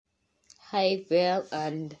Hi there,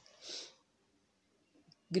 and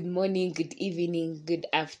good morning, good evening, good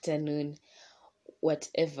afternoon,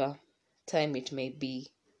 whatever time it may be.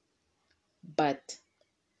 But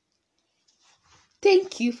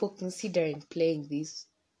thank you for considering playing this.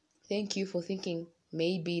 Thank you for thinking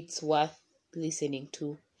maybe it's worth listening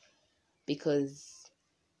to because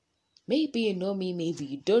maybe you know me, maybe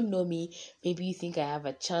you don't know me, maybe you think I have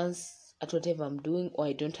a chance at whatever I'm doing, or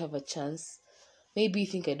I don't have a chance. Maybe you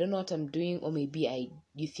think I don't know what I'm doing, or maybe I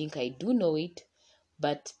you think I do know it,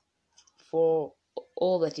 but for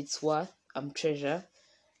all that it's worth, I'm Treasure,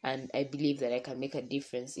 and I believe that I can make a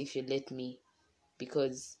difference if you let me,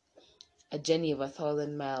 because a journey of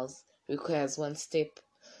 1,000 miles requires one step.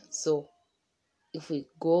 So if we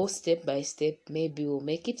go step by step, maybe we'll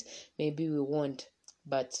make it, maybe we won't.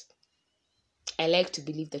 But I like to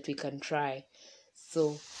believe that we can try.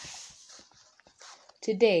 So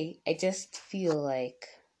today, I just feel like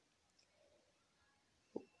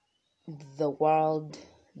the world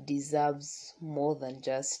deserves more than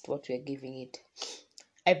just what we're giving it.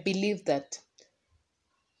 I believe that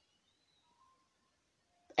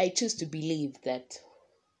I choose to believe that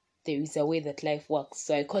there is a way that life works.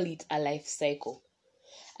 So I call it a life cycle.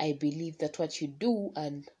 I believe that what you do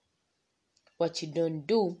and what you don't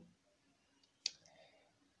do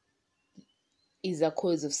is a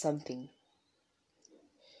cause of something.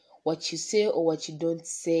 What you say or what you don't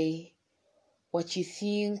say, what you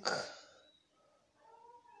think,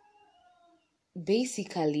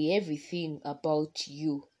 basically everything about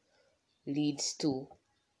you leads to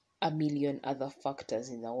a million other factors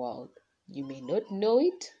in the world. You may not know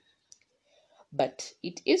it, but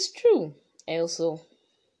it is true. I also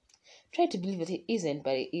try to believe that it isn't,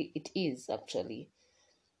 but it is actually.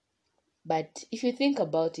 But if you think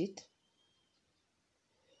about it,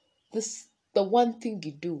 this the one thing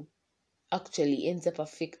you do actually ends up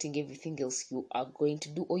affecting everything else you are going to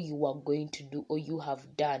do, or you are going to do, or you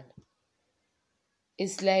have done.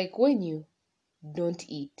 It's like when you don't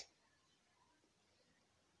eat,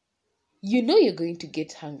 you know you're going to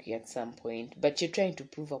get hungry at some point, but you're trying to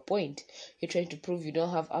prove a point. You're trying to prove you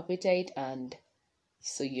don't have appetite, and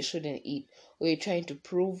so you shouldn't eat. Or you're trying to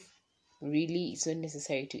prove really it's not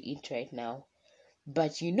necessary to eat right now.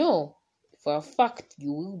 But you know for a fact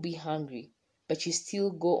you will be hungry, but you still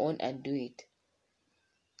go on and do it.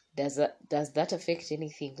 Does that affect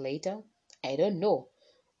anything later? I don't know.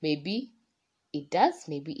 Maybe it does,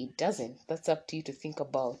 maybe it doesn't. That's up to you to think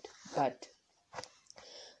about. But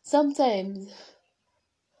sometimes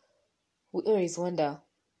we always wonder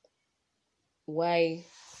why,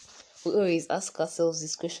 we always ask ourselves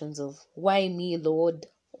these questions of why me, Lord?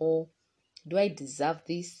 Or do I deserve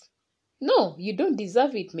this? No, you don't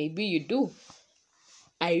deserve it. Maybe you do.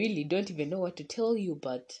 I really don't even know what to tell you,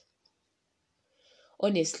 but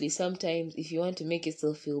honestly, sometimes if you want to make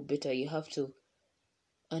yourself feel better, you have to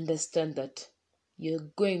understand that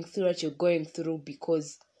you're going through what you're going through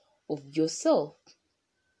because of yourself.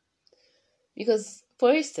 Because,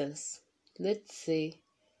 for instance, let's say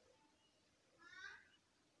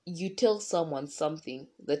you tell someone something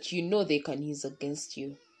that you know they can use against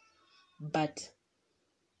you, but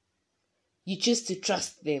you choose to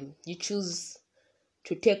trust them. You choose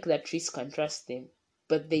to take that risk and trust them,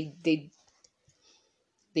 but they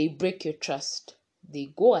break your trust.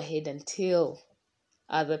 They go ahead and tell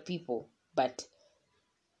other people, but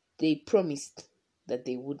they promised that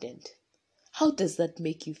they wouldn't. How does that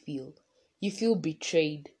make you feel? You feel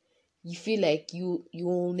betrayed. You feel like you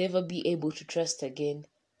will never be able to trust again.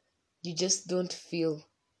 You just don't feel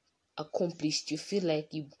accomplished. You feel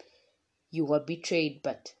like you were betrayed,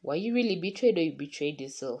 but were you really betrayed, or you betrayed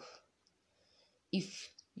yourself?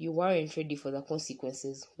 If you weren't ready for the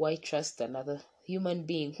consequences, why trust another human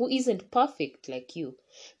being who isn't perfect like you?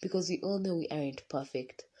 Because we all know we aren't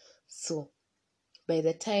perfect. So by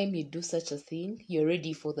the time you do such a thing, you're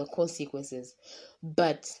ready for the consequences.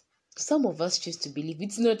 But some of us choose to believe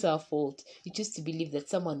it's not our fault. You choose to believe that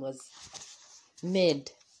someone was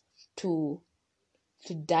made to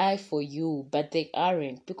die for you, but they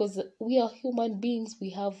aren't, because we are human beings. We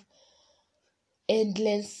have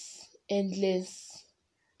endless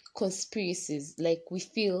conspiracies. Like, we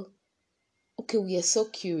feel okay, we are so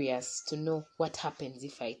curious to know what happens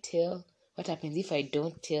if I tell, what happens if I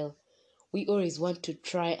don't tell. We always want to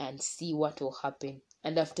try and see what will happen.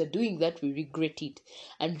 And after doing that, we regret it.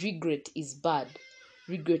 And regret is bad.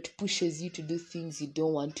 Regret pushes you to do things you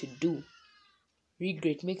don't want to do.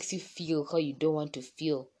 Regret makes you feel how you don't want to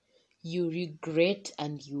feel. You regret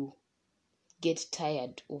and you get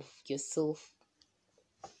tired of yourself.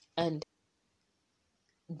 And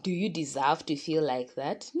do you deserve to feel like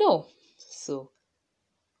that? No. So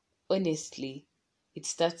honestly, it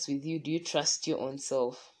starts with you. Do you trust your own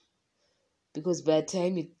self? Because by the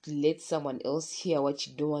time you let someone else hear what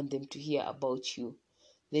you don't want them to hear about you,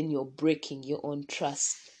 then you're breaking your own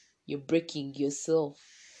trust. You're breaking yourself.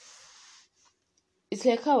 It's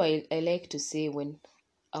like how I like to say, when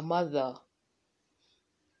a mother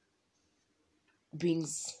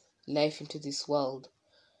brings life into this world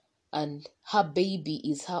and her baby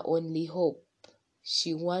is her only hope,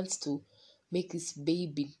 she wants to make this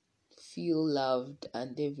baby feel loved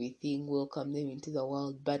and everything, welcome them into the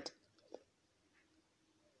world. But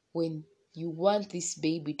when you want this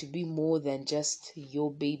baby to be more than just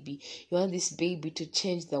your baby, you want this baby to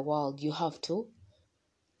change the world, you have to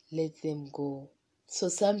let them go. So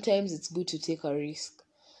sometimes it's good to take a risk.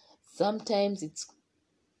 Sometimes it's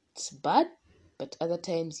bad, but other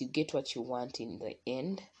times you get what you want in the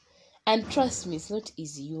end. And trust me, it's not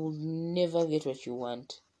easy. You'll never get what you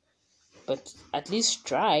want. But at least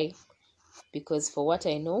try, because for what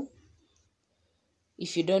I know,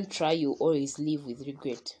 if you don't try, you always live with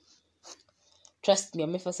regret. Trust me,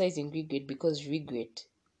 I'm emphasizing regret because regret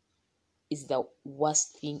is the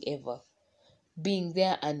worst thing ever. Being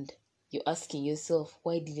there and you're asking yourself,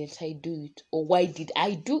 why didn't I do it? Or why did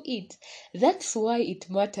I do it? That's why it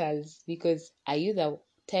matters. Because are you the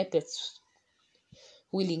type that's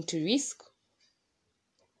willing to risk?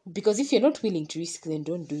 Because if you're not willing to risk, then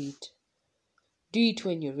don't do it. Do it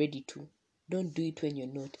when you're ready to. Don't do it when you're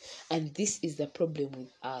not. And this is the problem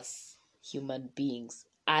with us, human beings,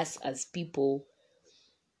 us as people.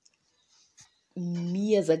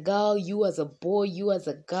 Me as a girl, you as a boy, you as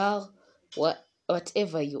a girl,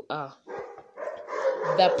 whatever you are.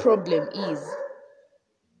 The problem is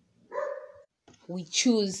we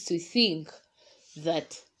choose to think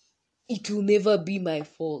that it will never be my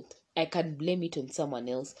fault. I can blame it on someone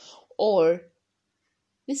else. Or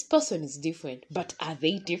this person is different. But are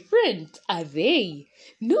they different? Are they?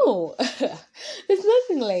 No. There's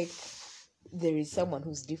nothing like there is someone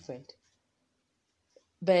who's different.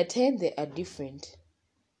 By the time they are different,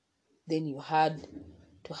 then you had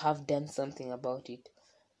to have done something about it.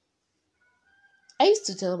 I used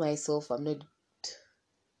to tell myself I'm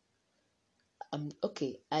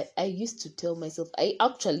okay. I used to tell myself, I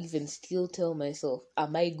actually even still tell myself,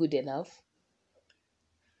 am I good enough?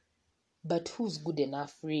 But who's good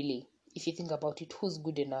enough, really? If you think about it, who's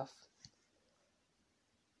good enough?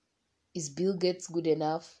 Is Bill Gates good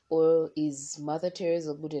enough? Or is Mother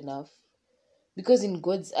Teresa good enough? Because in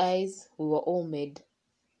God's eyes, we were all made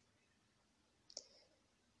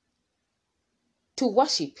to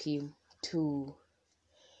worship Him, to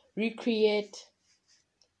recreate,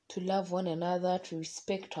 to love one another, to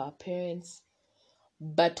respect our parents.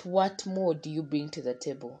 But what more do you bring to the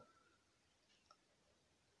table?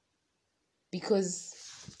 Because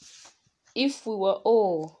if we were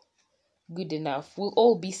all good enough, we'll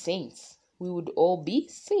all be saints. We would all be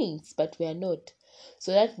saints, but we are not.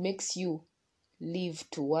 So that makes you live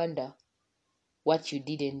to wonder what you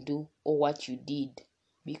didn't do or what you did.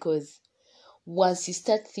 Because once you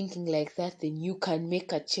start thinking like that, then you can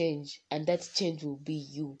make a change, and that change will be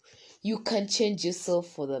you. You can change yourself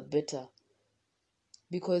for the better.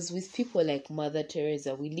 Because with people like Mother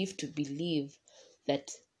Teresa, we live to believe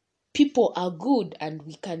that people are good and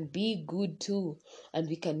we can be good too, and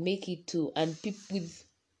we can make it too. And people with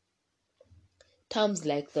terms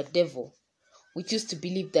like the devil, we choose to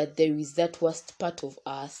believe that there is that worst part of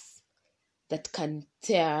us that can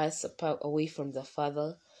tear us apart away from the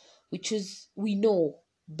Father. We know,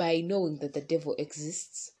 by knowing that the devil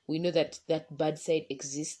exists, we know that that bad side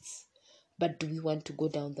exists, but do we want to go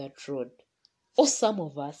down that road? Or some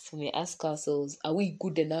of us may ask ourselves, are we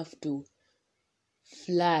good enough to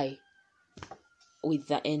fly with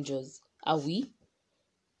the angels? Are we?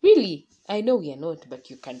 Really? I know we are not, but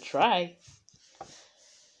you can try.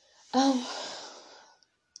 Um,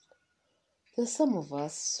 there's some of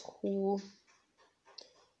us who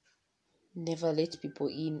never let people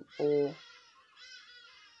in, or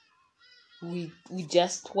we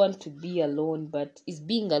just want to be alone, but is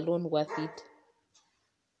being alone worth it?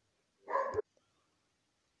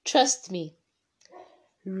 Trust me,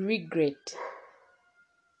 regret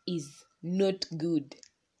is not good.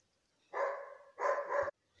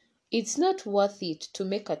 It's not worth it to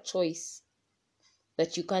make a choice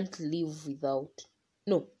that you can't live without.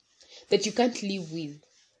 No, that you can't live with.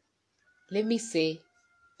 Let me say,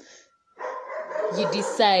 you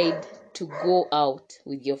decide to go out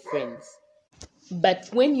with your friends. But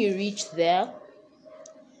when you reach there,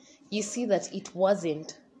 you see that it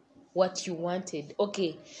wasn't what you wanted.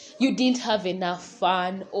 Okay, you didn't have enough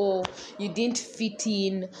fun, or you didn't fit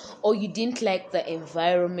in, or you didn't like the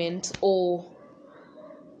environment, or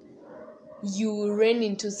you ran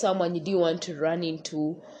into someone you didn't want to run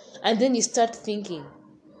into, and then you start thinking,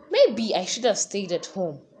 maybe I should have stayed at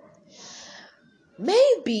home.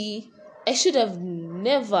 Maybe I should have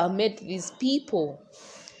never met these people.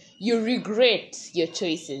 You regret your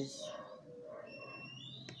choices.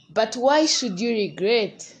 But why should you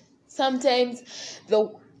regret? Sometimes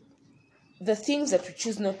the things that we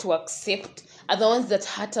choose not to accept are the ones that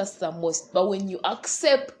hurt us the most. But when you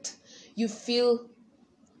accept, you feel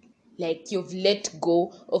like you've let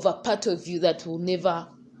go of a part of you that will never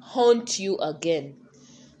haunt you again.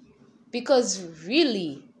 Because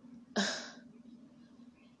really,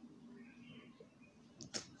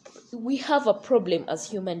 we have a problem as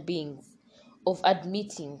human beings of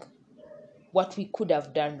admitting what we could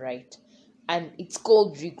have done right. And it's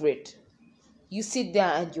called regret. You sit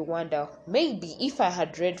there and you wonder, maybe if I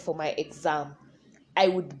had read for my exam, I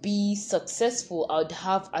would be successful. I would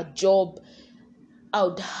have a job. I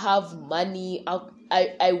would have money.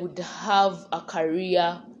 I would have a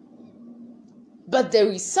career. But there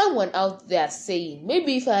is someone out there saying,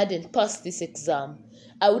 maybe if I hadn't passed this exam,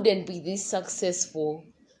 I wouldn't be this successful.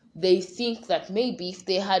 They think that maybe if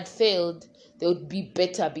they had failed, they would be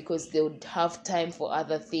better because they would have time for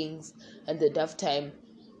other things and they'd have time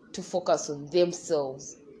to focus on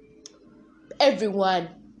themselves. Everyone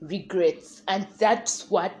regrets, and that's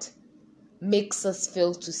what makes us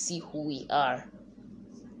fail to see who we are.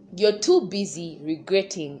 You're too busy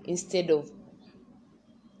regretting instead of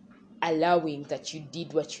allowing that you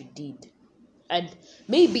did what you did. And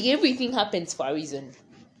maybe everything happens for a reason,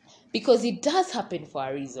 because it does happen for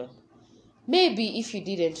a reason. Maybe if you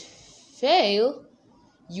didn't fail,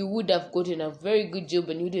 you would have gotten a very good job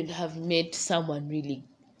and you wouldn't have met someone really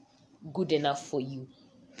good enough for you.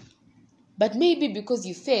 But maybe because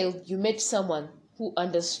you failed, you met someone who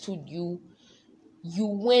understood you. You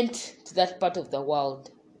went to that part of the world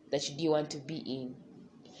that you didn't want to be in.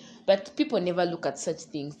 But people never look at such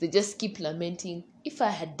things. They just keep lamenting, if I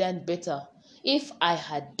had done better, if I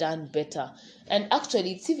had done better. And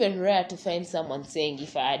actually, it's even rare to find someone saying,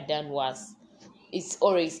 if I had done worse. It's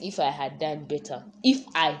always, if I had done better, if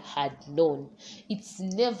I had known. It's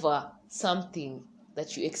never something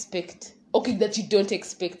that you expect. Okay, that you don't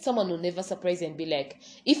expect. Someone will never surprise you and be like,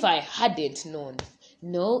 if I hadn't known.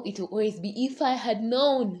 No, it will always be, if I had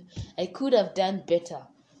known, I could have done better.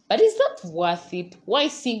 But is that worth it? Why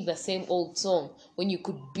sing the same old song when you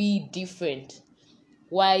could be different?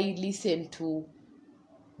 Why listen to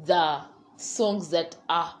the songs that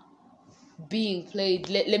are being played?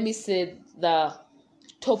 Let me say the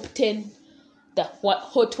top 10, the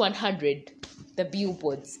Hot 100, the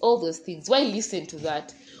billboards, all those things. Why listen to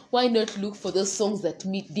that? Why not look for those songs that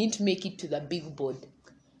didn't make it to the billboard?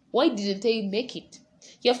 Why didn't they make it?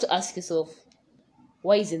 You have to ask yourself,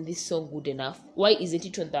 why isn't this song good enough? Why isn't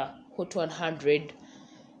it on the Hot 100?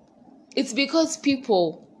 It's because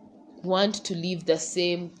people want to live the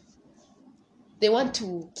same. They want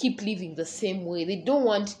to keep living the same way. They don't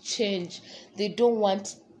want change. They don't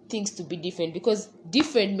want things to be different, because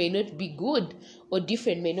different may not be good, or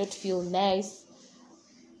different may not feel nice,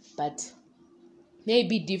 but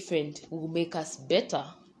maybe different will make us better.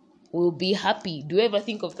 We'll be happy. Do you ever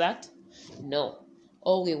think of that? No.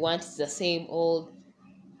 All we want is the same old.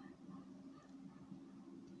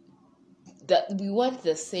 That we want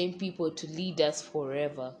the same people to lead us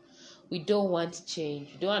forever. We don't want change.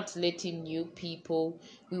 We don't want to let in new people.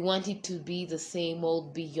 We want it to be the same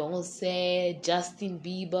old Beyonce, Justin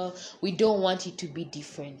Bieber. We don't want it to be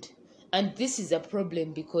different. And this is a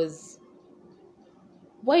problem, because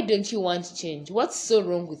why don't you want change? What's so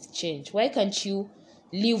wrong with change? Why can't you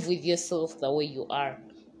live with yourself the way you are?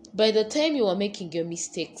 By the time you are making your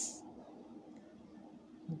mistakes,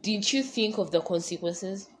 didn't you think of the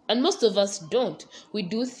consequences? And most of us don't. We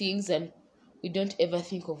do things and we don't ever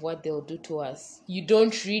think of what they'll do to us. You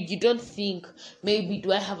don't read, you don't think, maybe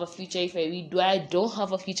do I have a future if I read? Do I don't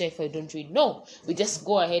have a future if I don't read? No, we just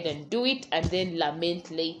go ahead and do it and then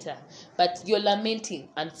lament later. But you're lamenting,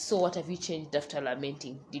 and so what have you changed after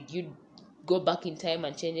lamenting? Did you go back in time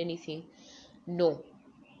and change anything? No.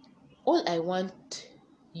 All I want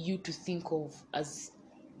you to think of as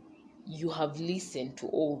you have listened to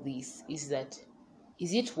all this is that,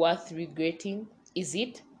 is it worth regretting? Is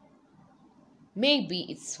it? Maybe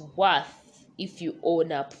it's worth if you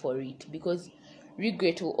own up for it, because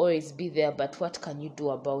regret will always be there, but what can you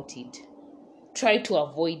do about it? Try to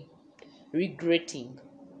avoid regretting.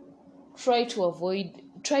 Try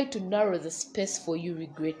to narrow the space for you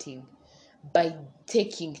regretting by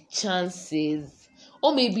taking chances,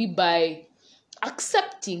 or maybe by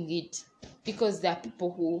accepting it, because there are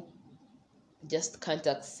people who just can't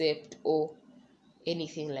accept or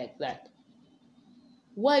anything like that.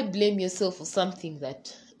 Why blame yourself for something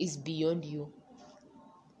that is beyond you?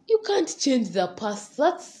 You can't change the past.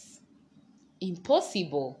 That's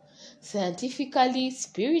impossible. Scientifically,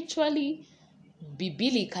 spiritually,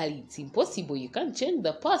 biblically, it's impossible. You can't change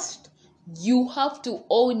the past. You have to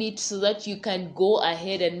own it so that you can go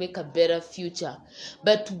ahead and make a better future.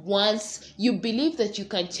 But once you believe that you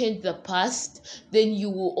can change the past, then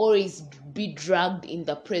you will always be dragged in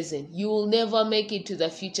the present. You will never make it to the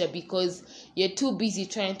future because you're too busy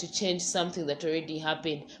trying to change something that already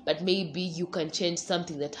happened, but maybe you can change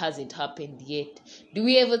something that hasn't happened yet. Do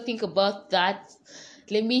we ever think about that?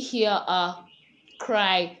 Let me hear a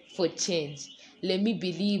cry for change. Let me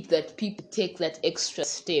believe that people take that extra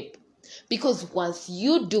step. Because once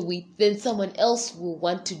you do it, then someone else will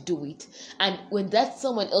want to do it. And when that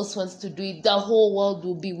someone else wants to do it, the whole world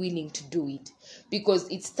will be willing to do it. Because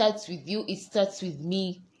it starts with you, it starts with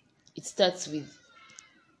me, it starts with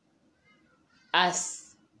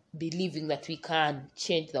us believing that we can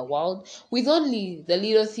change the world with only the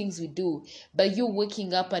little things we do. By you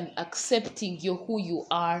waking up and accepting you who you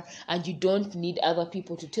are, and you don't need other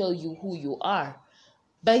people to tell you who you are.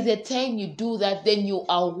 By the time you do that, then you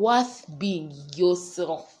are worth being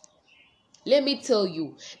yourself. Let me tell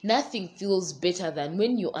you, nothing feels better than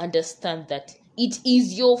when you understand that it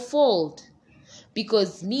is your fault.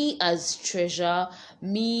 Because me as treasure,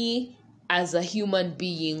 me as a human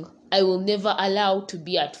being, I will never allow to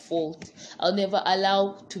be at fault. I'll never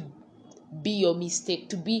allow to be your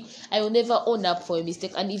mistake, I will never own up for a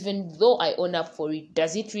mistake. And even though I own up for it,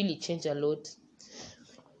 does it really change a lot?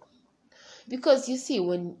 Because you see,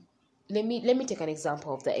 when let me take an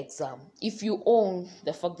example of the exam. If you own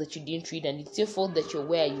the fact that you didn't read and it's your fault that you're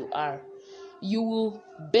where you are, you will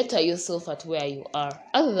better yourself at where you are,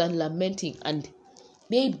 other than lamenting. And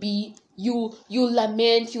maybe you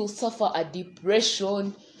lament, you suffer a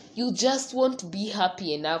depression, you just won't be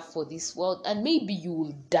happy enough for this world, and maybe you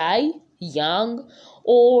will die young,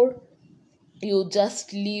 or you'll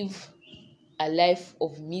just live a life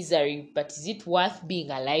of misery. But is it worth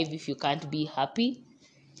being alive if you can't be happy?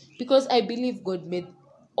 Because I believe God made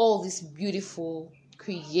all this beautiful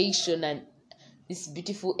creation and this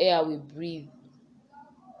beautiful air we breathe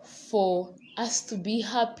for us to be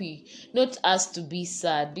happy, not us to be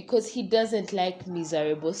sad, because He doesn't like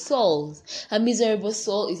miserable souls. A miserable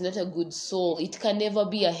soul is not a good soul. It can never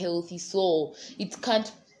be a healthy soul. It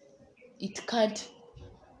can't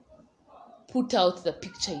put out the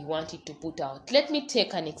picture you want it to put out. Let me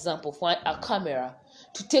take an example. For a camera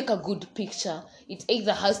to take a good picture, it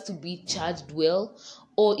either has to be charged well,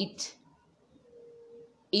 or it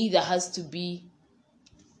either has to be,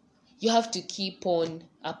 you have to keep on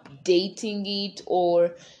updating it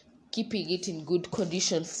or keeping it in good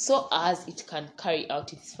condition so as it can carry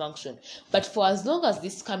out its function. But for as long as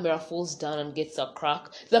this camera falls down and gets a crack,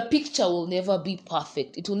 the picture will never be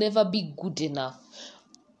perfect. It will never be good enough.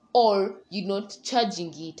 Or you're not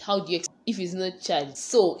charging it. How do you if it's not charged?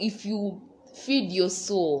 So if you feed your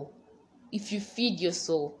soul, it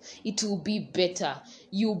will be better.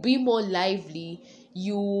 You'll be more lively.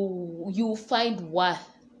 You find worth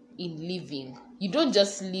in living. You don't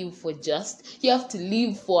just live for just, you have to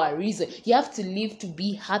live for a reason. You have to live to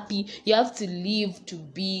be happy. You have to live to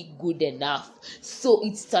be good enough. So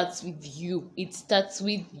it starts with you. It starts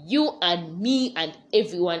with you and me and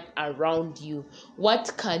everyone around you.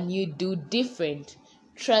 What can you do different?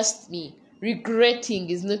 Trust me, regretting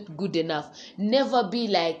is not good enough. Never be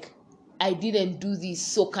like, I didn't do this,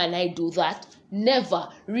 so can I do that? Never.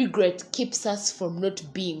 Regret keeps us from not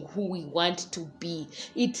being who we want to be.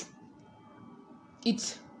 It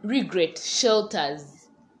regret shelters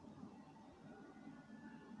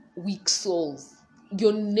weak souls.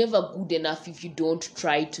 You're never good enough if you don't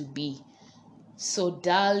try to be. So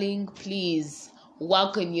darling, please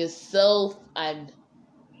work on yourself and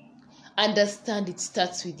understand it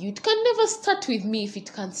starts with you. It can never start with me if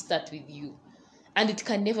it can't start with you. And it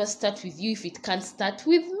can never start with you if it can't start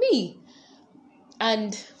with me.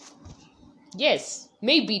 And yes,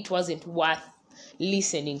 maybe it wasn't worth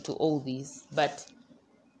listening to all these, but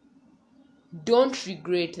don't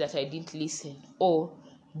regret that I didn't listen, or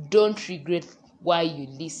don't regret why you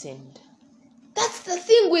listened. That's the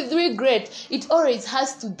thing with regret. It always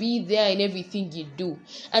has to be there in everything you do.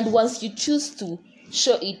 And once you choose to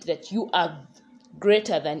show it that you are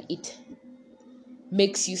greater than it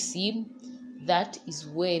makes you seem, that is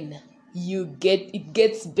when it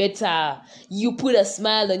gets better. You put a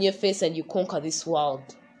smile on your face and you conquer this world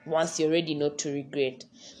once you're ready not to regret.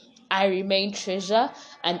 I remain treasure,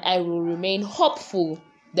 and I will remain hopeful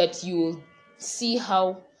that you will see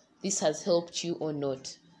how this has helped you or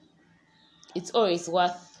not. It's always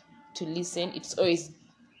worth to listen. It's always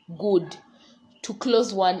good to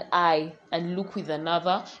close one eye and look with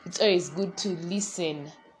another. It's always good to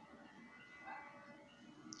listen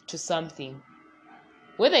to something.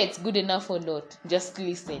 Whether it's good enough or not, just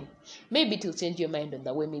listen. Maybe it will change your mind on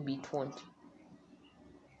the way, maybe it won't.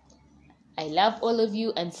 I love all of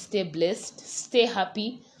you, and stay blessed, stay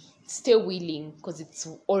happy, stay willing, because it's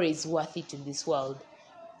always worth it in this world.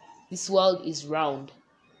 This world is round,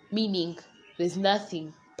 meaning there's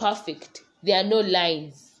nothing perfect. There are no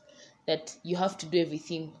lines that you have to do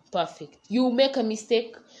everything perfect. You make a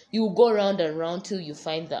mistake, you go round and round till you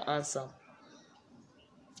find the answer.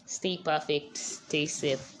 Stay perfect, stay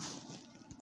safe.